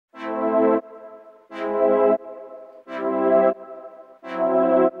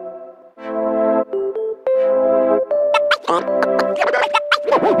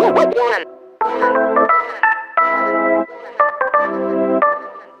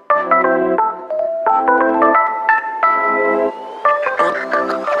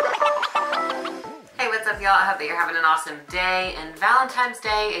awesome day, and Valentine's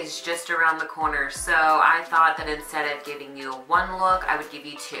Day is just around the corner, so I thought that instead of giving you one look, I would give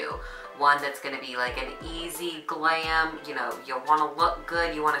you two. One that's going to be like an easy glam, you know, you want to look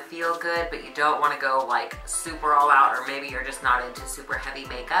good, you want to feel good, but you don't want to go like super all out, or maybe you're just not into super heavy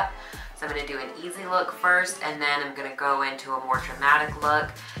makeup. So I'm going to do an easy look first, and then I'm going to go into a more dramatic look,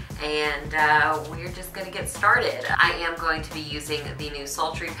 and we're just going to get started. I am going to be using the new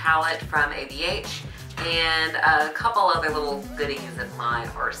Sultry Palette from ABH, and a couple other little goodies in my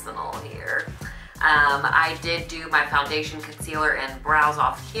arsenal here. I did do my foundation, concealer, and brows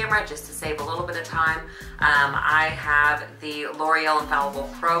off camera just to save a little bit of time. I have the L'Oreal Infallible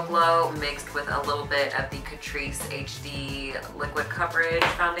Pro Glow mixed with a little bit of the Catrice HD Liquid Coverage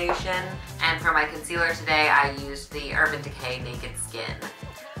Foundation. And for my concealer today, I used the Urban Decay Naked Skin.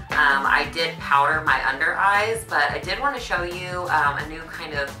 I did powder my under eyes, but I did want to show you a new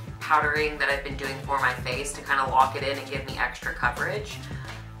kind of powdering that I've been doing for my face to kind of lock it in and give me extra coverage.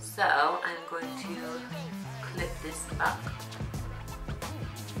 So I'm going to clip this up.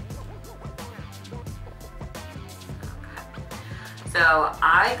 Okay. So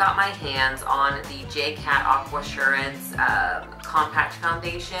I got my hands on the Aquasurance Compact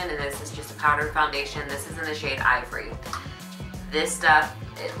Foundation, and this is just a powdered foundation. This is in the shade Ivory. This stuff,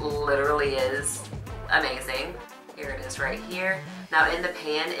 it literally is amazing. Here it is right here. Now in the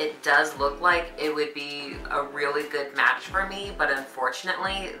pan, it does look like it would be a really good match for me, but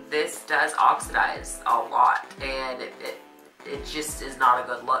unfortunately, this does oxidize a lot, and it just is not a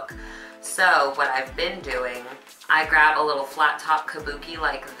good look. So what I've been doing, I grab a little flat top kabuki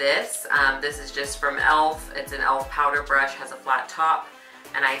like this. This is just from e.l.f. It's an e.l.f. powder brush, has a flat top,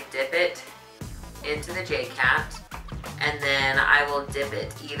 and I dip it into the J-Cat, and then I will dip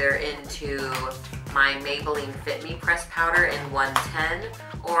it either into my Maybelline Fit Me pressed powder in 110,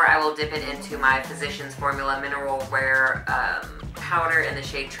 or I will dip it into my Physicians Formula Mineral Wear powder in the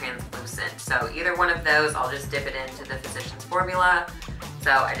shade Translucent. So either one of those, I'll just dip it into the Physicians Formula.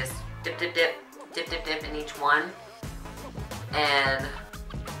 So I just dip, dip, dip, dip, dip, dip in each one, and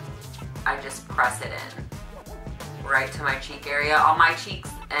I just press it in right to my cheek area. On my cheeks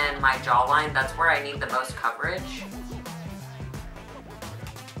and my jawline, that's where I need the most coverage.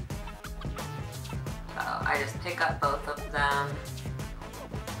 I just pick up both of them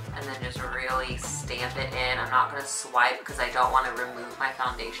and then just really stamp it in. I'm not going to swipe because I don't want to remove my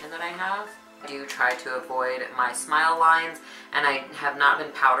foundation that I have. I do try to avoid my smile lines, and I have not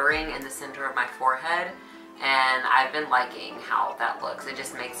been powdering in the center of my forehead, and I've been liking how that looks. It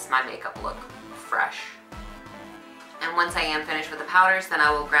just makes my makeup look fresh. And once I am finished with the powders, then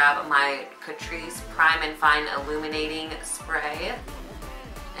I will grab my Catrice Prime and Fine Illuminating Spray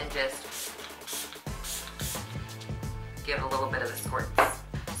and just give a little bit of the squirts.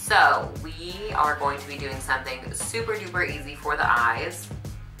 So we are going to be doing something super duper easy for the eyes.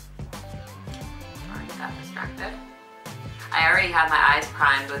 Sorry, got distracted. I already have my eyes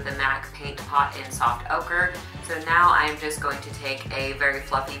primed with the MAC Paint Pot in Soft Ochre. So now I'm just going to take a very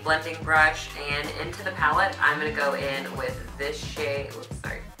fluffy blending brush, and into the palette I'm going to go in with this shade. Oops,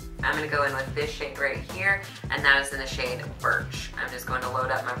 sorry. I'm going to go in with this shade right here, and that is in the shade Birch. I'm just going to load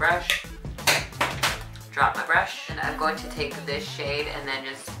up my brush, drop my brush, and I'm going to take this shade and then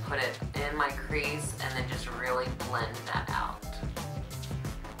just put it in my crease and then just really blend that out.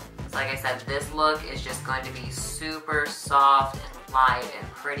 So like I said, this look is just going to be super soft and light and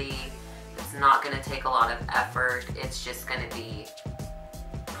pretty. It's not going to take a lot of effort. It's just going to be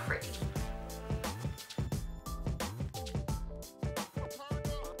pretty.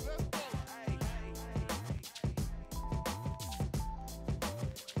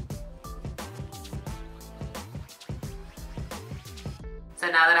 So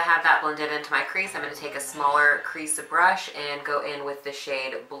now that I have that blended into my crease, I'm going to take a smaller crease brush and go in with the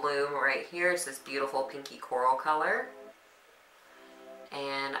shade Bloom right here. It's this beautiful pinky coral color.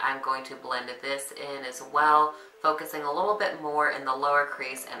 And I'm going to blend this in as well, focusing a little bit more in the lower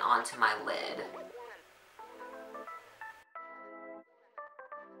crease and onto my lid.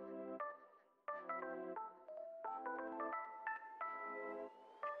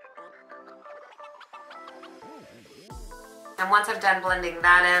 And once I'm done blending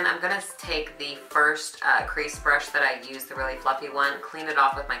that in, I'm going to take the first crease brush that I used, the really fluffy one, clean it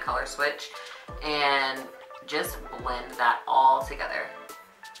off with my color switch, and just blend that all together.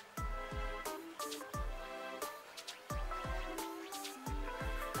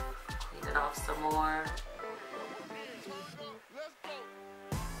 Clean it off some more.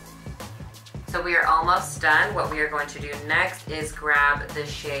 So we are almost done. What we are going to do next is grab the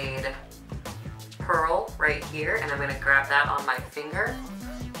shade Pearl right here, and I'm going to grab that on my finger.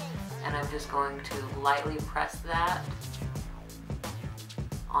 And I'm just going to lightly press that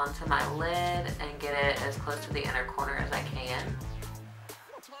onto my lid and get it as close to the inner corner as I can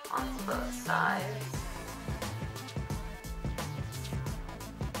on both sides.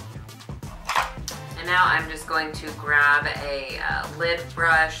 And now I'm just going to grab a lid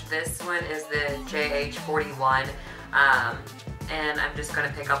brush. This one is the JH41, and I'm just going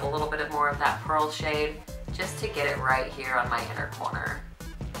to pick up a little bit more of that pearl shade just to get it right here on my inner corner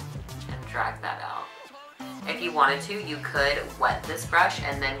and drag that out. If you wanted to, you could wet this brush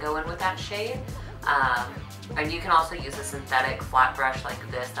and then go in with that shade. And you can also use a synthetic flat brush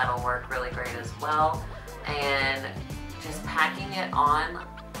like this. That'll work really great as well. And just packing it on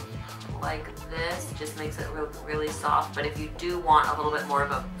like this just makes it really soft. But if you do want a little bit more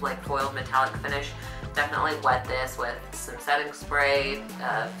of a like foiled metallic finish, definitely wet this with some setting spray,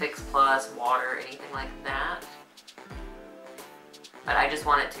 Fix Plus, water, anything like that. But I just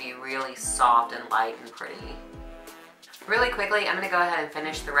want it to be really soft and light and pretty. Really quickly, I'm going to go ahead and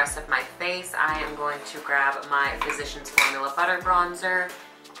finish the rest of my face. I am going to grab my Physicians Formula Butter Bronzer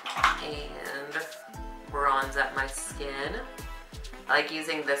and bronze up my skin. I like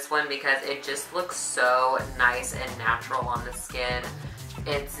using this one because it just looks so nice and natural on the skin.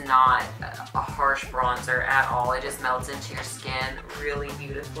 It's not a harsh bronzer at all. It just melts into your skin really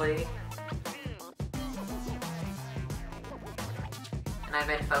beautifully. And I've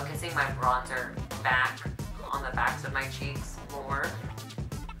been focusing my bronzer back on the backs of my cheeks more.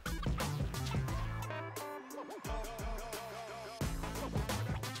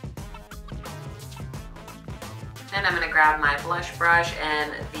 Then I'm going to grab my blush brush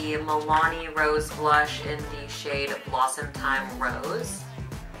and the Milani Rose Blush in the shade Blossomtime Rose.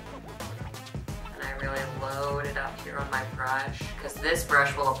 And I really load it up here on my brush because this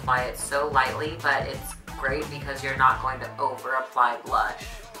brush will apply it so lightly, but it's great because you're not going to over apply blush.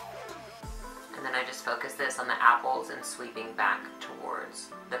 And then I just focus this on the apples and sweeping back towards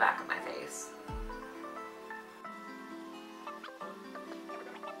the back of my face.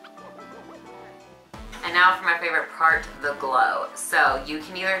 And now for my favorite part, the glow. So you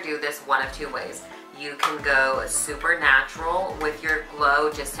can either do this one of two ways. You can go super natural with your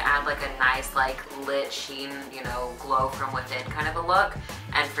glow just to add like a nice like lit sheen, you know, glow from within kind of a look.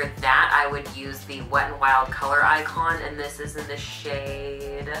 And for that I would use the Wet n Wild color icon, and this is in the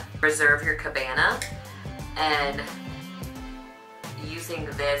shade Reserve Your Cabana. And using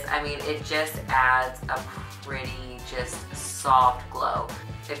this, I mean, it just adds a pretty, just soft glow.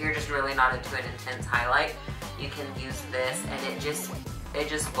 If you're just really not into an intense highlight, you can use this and it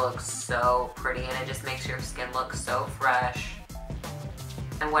just looks so pretty, and it just makes your skin look so fresh.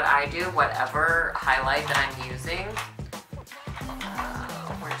 And what I do, whatever highlight that I'm using,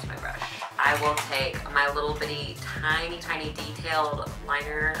 where's my brush? I will take my little bitty tiny detailed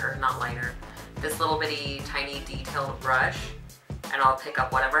liner, or not liner, this little bitty tiny detailed brush, and I'll pick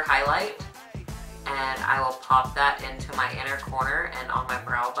up whatever highlight and I will pop that into my inner corner and on my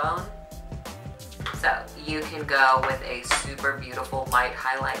brow bone. So you can go with a super beautiful light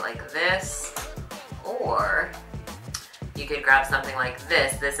highlight like this, or you could grab something like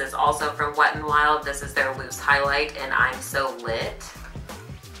this. This is also from Wet n Wild. This is their loose highlight, and I'm So Lit.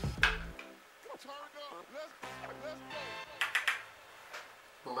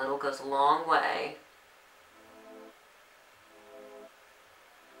 A little goes a long way.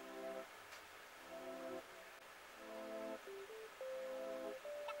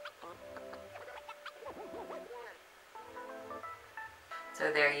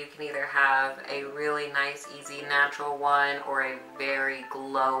 So there you can either have a really nice, easy, natural one, or a very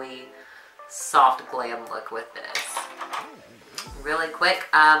glowy, soft glam look with this. Really quick,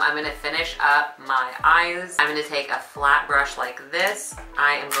 I'm going to finish up my eyes. I'm going to take a flat brush like this.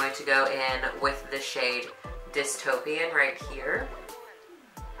 I am going to go in with the shade Dystopian right here.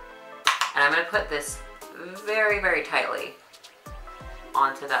 And I'm going to put this very tightly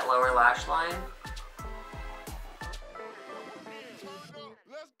onto that lower lash line.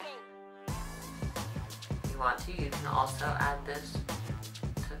 If you want to, you can also add this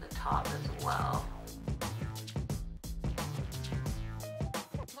to the top as well.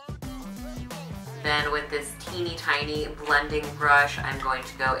 Then with this teeny tiny blending brush, I'm going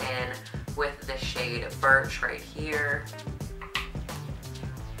to go in with the shade Birch right here.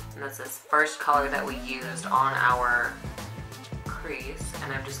 And that's this first color that we used on our crease,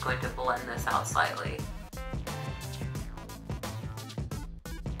 and I'm just going to blend this out slightly.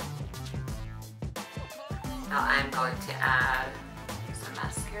 Now I'm going to add some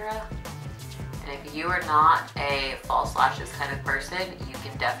mascara. And if you are not a false lashes kind of person, you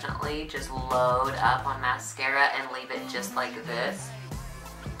can definitely just load up on mascara and leave it just like this.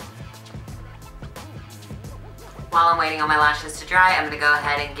 While I'm waiting on my lashes to dry, I'm gonna go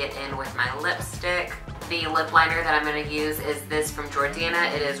ahead and get in with my lipstick. The lip liner that I'm gonna use is this from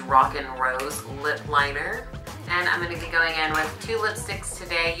Jordana. It is Rockin' Rose lip liner. And I'm gonna be going in with 2 lipsticks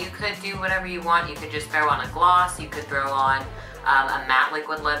today. You could do whatever you want. You could just throw on a gloss. You could throw on a matte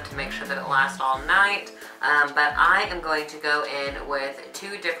liquid lip to make sure that it lasts all night. But I am going to go in with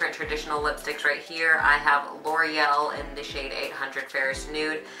 2 different traditional lipsticks right here. I have L'Oreal in the shade 800 Ferris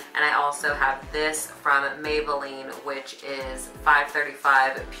Nude, and I also have this from Maybelline, which is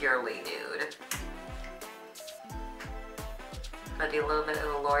 535 Purely Nude. So I'll do a little bit of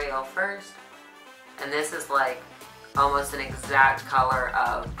the L'Oreal first. And this is like almost an exact color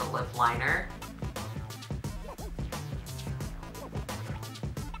of the lip liner.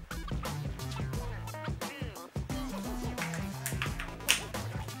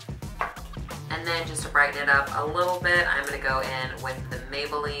 And then just to brighten it up a little bit, I'm going to go in with the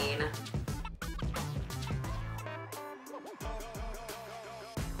Maybelline.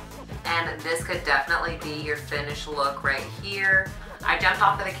 And this could definitely be your finished look right here. I jumped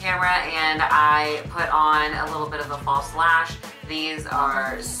off of the camera and I put on a little bit of a false lash. These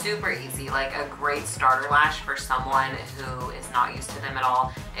are super easy, like a great starter lash for someone who is not used to them at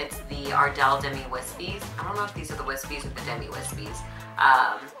all. It's the Ardell Demi Wispies. I don't know if these are the Wispies or the Demi Wispies.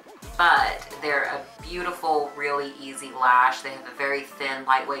 But they're a beautiful, really easy lash. They have a very thin,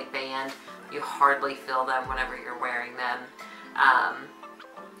 lightweight band. You hardly feel them whenever you're wearing them.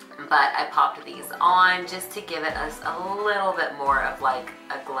 But I popped these on just to give it us a little bit more of like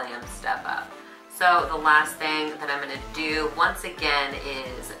a glam step up. So the last thing that I'm going to do once again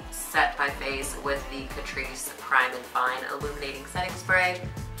is set my face with the Catrice Prime and Fine Illuminating Setting Spray.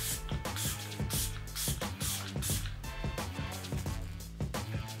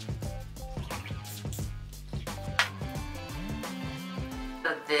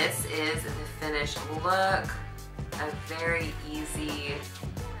 So this is the finished look. A very easy,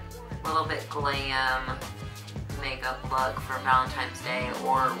 little bit glam makeup look for Valentine's Day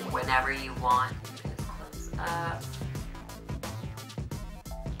or whenever you want. Close up.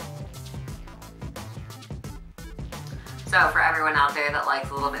 So for everyone out there that likes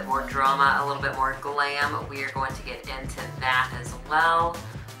a little bit more drama, a little bit more glam, we are going to get into that as well.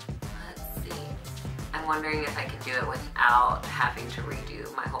 Let's see. I'm wondering if I can do it without having to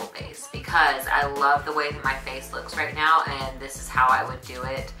redo my whole face, because I love the way that my face looks right now, and this is how I would do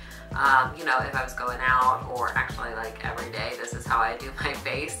it. You know, if I was going out, or actually like every day, this is how I do my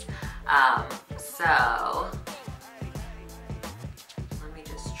face. So let me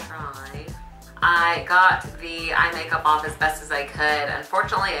just try. I got the eye makeup off as best as I could.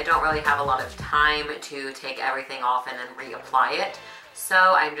 Unfortunately, I don't really have a lot of time to take everything off and then reapply it. So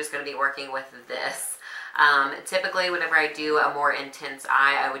I'm just going to be working with this. Typically, whenever I do a more intense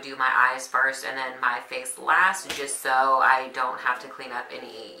eye, I would do my eyes first and then my face last, just so I don't have to clean up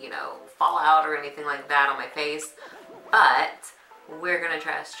any, you know, fallout or anything like that on my face. But we're going to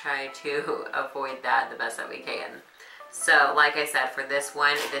try to avoid that the best that we can. So, like I said, for this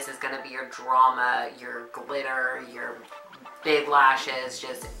one, this is going to be your drama, your glitter, your big lashes,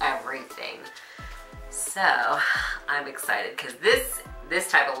 just everything. So, I'm excited because this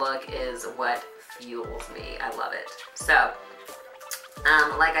type of look is what fuels me. I love it. So,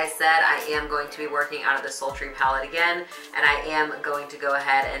 like I said, I am going to be working out of the Sultry palette again, and I am going to go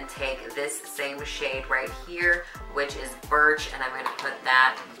ahead and take this same shade right here, which is Birch, and I'm going to put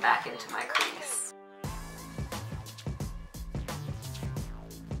that back into my crease.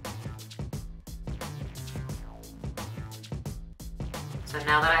 So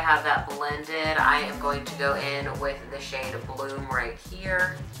now that I have that blended, I am going to go in with the shade Bloom right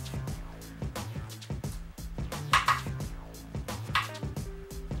here.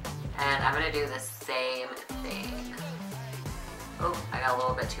 And I'm going to do the same thing. Oh, I got a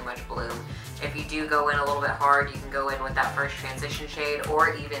little bit too much Bloom. If you do go in a little bit hard, you can go in with that first transition shade,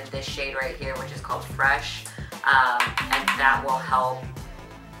 or even this shade right here, which is called Fresh. And that will help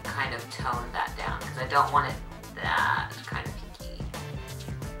kind of tone that down, because I don't want it that kind of peaky.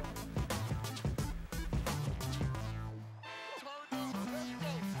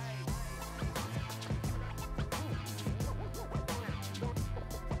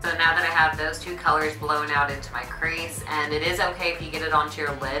 So now that I have those two colors blown out into my crease, and it is okay if you get it onto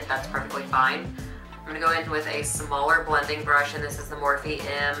your lid, that's perfectly fine. I'm going to go in with a smaller blending brush, and this is the Morphe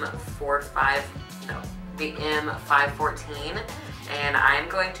M514, and I'm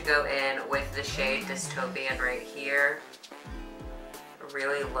going to go in with the shade Dystopian right here.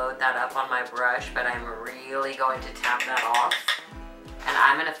 Really load that up on my brush, but I'm really going to tap that off. And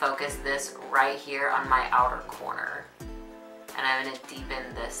I'm going to focus this right here on my outer corner. And I'm going to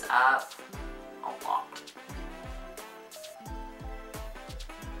deepen this up a lot.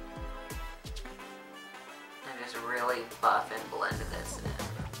 just really buff and blend this in.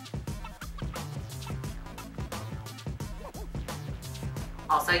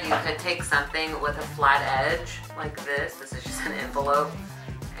 Also, you could take something with a flat edge like this. This is just an envelope,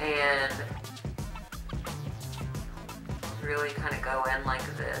 and really kind of go in like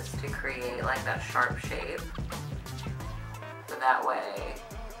this to create like that sharp shape. So that way,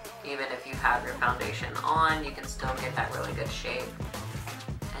 even if you have your foundation on, you can still get that really good shape.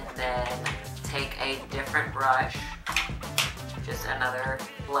 And then take a different brush, just another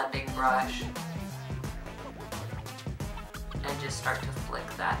blending brush, and just start to flick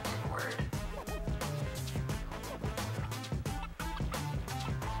that inward.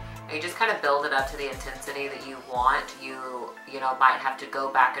 And you just kind of build it up to the intensity that you want. You know, might have to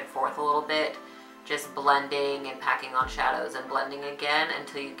go back and forth a little bit, just blending and packing on shadows and blending again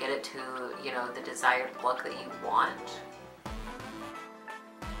until you get it to, you know, the desired look that you want.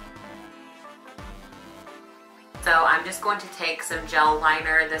 So I'm just going to take some gel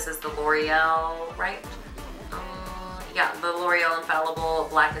liner. This is the L'Oreal, right? Yeah, the L'Oreal Infallible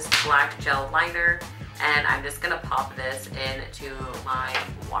Blackest Black Gel Liner. And I'm just gonna pop this into my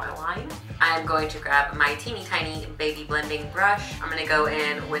waterline. I'm going to grab my teeny tiny baby blending brush. I'm gonna go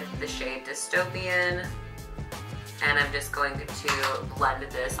in with the shade Dystopian. And I'm just going to blend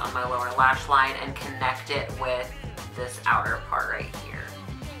this on my lower lash line and connect it with this outer part right here.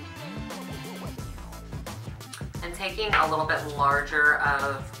 And taking a little bit larger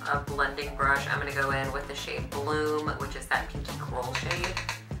of a blending brush, I'm gonna go in with the shade Bloom, which is that pinky coral shade.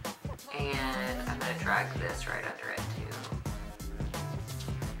 And I'm gonna drag this right under it too.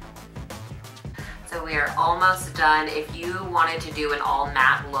 So we are almost done. If you wanted to do an all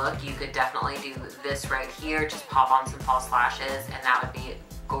matte look, you could definitely do this right here. Just pop on some false lashes and that would be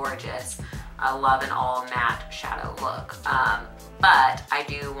gorgeous. I love an all matte shadow look. But I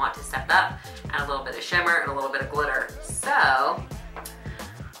do want to step up, add a little bit of shimmer and a little bit of glitter. So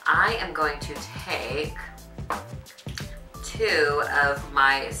I am going to take 2 of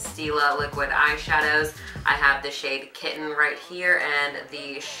my Stila liquid eyeshadows. I have the shade Kitten right here and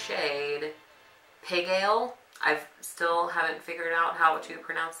the shade Pig Ale. I still haven't figured out how to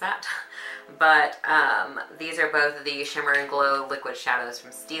pronounce that. But these are both the Shimmer and Glow liquid shadows from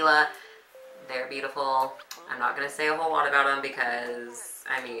Stila. They're beautiful. I'm not going to say a whole lot about them because,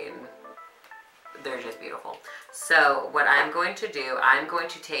 I mean, they're just beautiful. So what I'm going to do, I'm going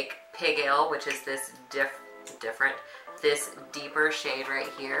to take Pig Ale, which is this this deeper shade right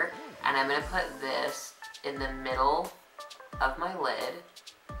here, and I'm going to put this in the middle of my lid.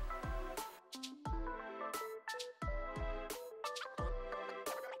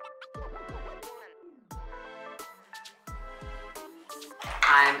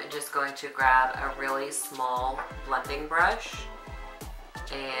 I'm just going to grab a really small blending brush,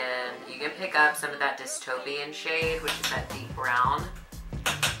 and you can pick up some of that Dystopian shade, which is that deep brown,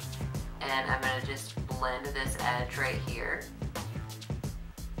 and I'm going to just blend this edge right here.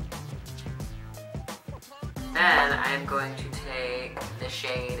 Then I'm going to take the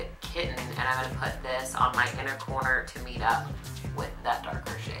shade Kitten, and I'm going to put this on my inner corner to meet up with that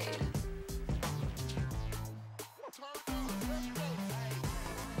darker shade.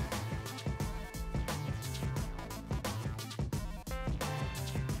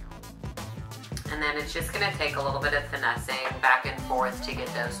 And then it's just going to take a little bit of finessing back and forth to get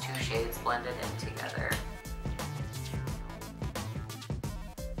those 2 shades blended in together.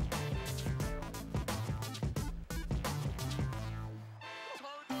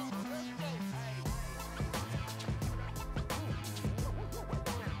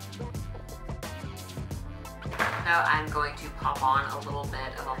 So I'm going to pop on a little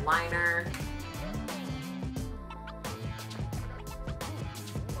bit of a liner.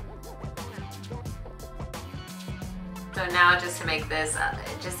 So now, just to make this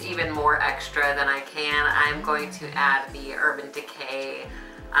just even more extra than I can, I'm going to add the Urban Decay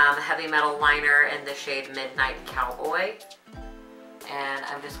Heavy Metal Liner in the shade Midnight Cowboy. And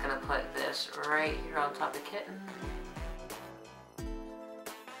I'm just going to put this right here on top of Kitten.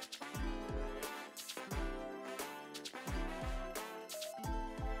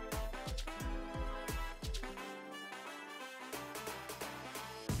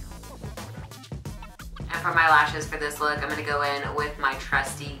 And for my lashes for this look, I'm going to go in with my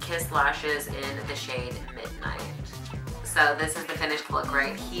trusty Kiss lashes in the shade Midnight. So this is the finished look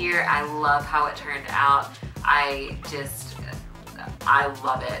right here. I love how it turned out. I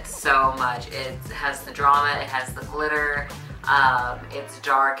love it so much. It has the drama, it has the glitter, it's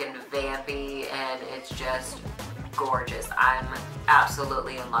dark and vampy, and it's just gorgeous. I'm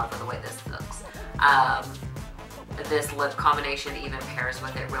absolutely in love with the way this looks. this lip combination even pairs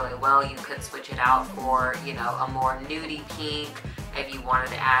with it really well. You could switch it out for, you know, a more nudie pink. If you wanted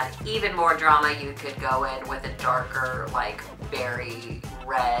to add even more drama, you could go in with a darker, like berry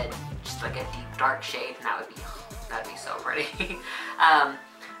red, just like a deep dark shade, and that'd be so pretty.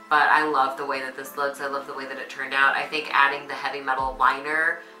 But I love the way that this looks. I love the way that it turned out. I think adding the heavy metal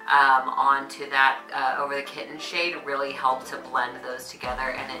liner onto that over the kitten shade really helped to blend those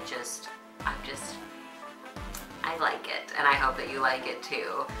together, and it just, I like it, and I hope that you like it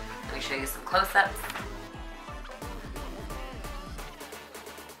too. Let me show you some close-ups.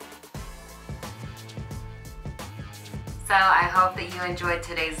 So I hope that you enjoyed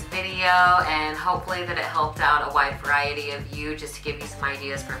today's video, and hopefully that it helped out a wide variety of you, just to give you some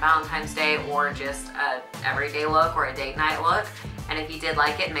ideas for Valentine's Day or just a everyday look or a date night look. And if you did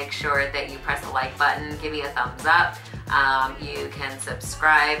like it, make sure that you press the like button, give me a thumbs up. You can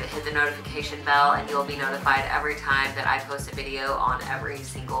subscribe, hit the notification bell, and you'll be notified every time that I post a video on every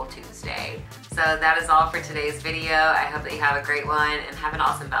single Tuesday. So that is all for today's video. I hope that you have a great one and have an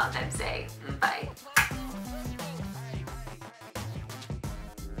awesome Valentine's Day. Bye.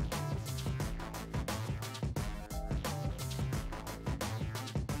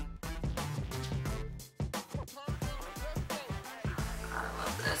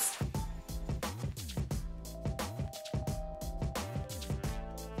 This.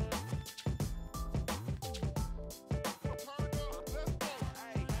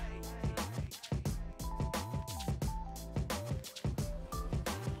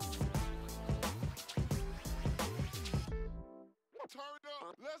 Turn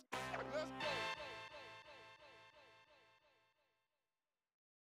up. Let's go.